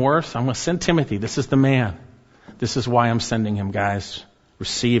proven worth. I'm going to send Timothy. This is the man. This is why I'm sending him, guys.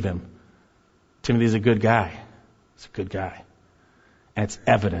 Receive him. Timothy's a good guy. He's a good guy. And it's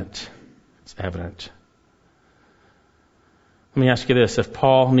evident. It's evident. Let me ask you this. If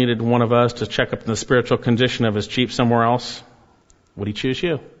Paul needed one of us to check up on the spiritual condition of his sheep somewhere else, would he choose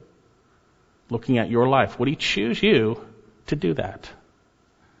you? Looking at your life, would he choose you to do that?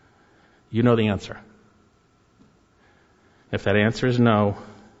 You know the answer. If that answer is no,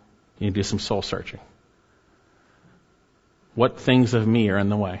 you need to do some soul searching. What things of me are in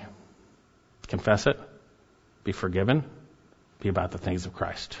the way? Confess it. Be forgiven. Be about the things of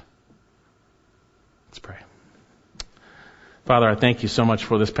Christ. Let's pray. Father, I thank you so much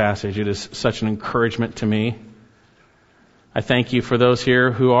for this passage. It is such an encouragement to me. I thank you for those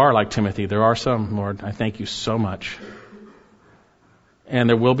here who are like Timothy. There are some, Lord. I thank you so much. And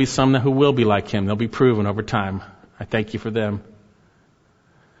there will be some who will be like him. They'll be proven over time. I thank you for them.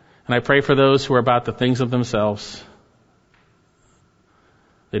 And I pray for those who are about the things of themselves.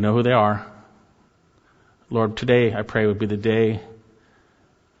 They know who they are. Lord, today I pray would be the day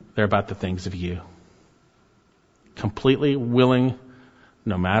they're about the things of you. Completely willing,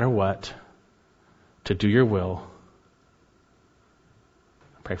 no matter what, to do your will.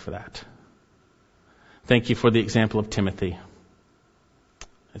 I pray for that. Thank you for the example of Timothy.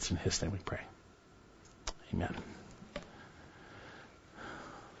 It's in his name we pray. Amen.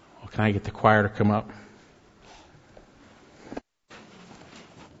 Well, can I get the choir to come up?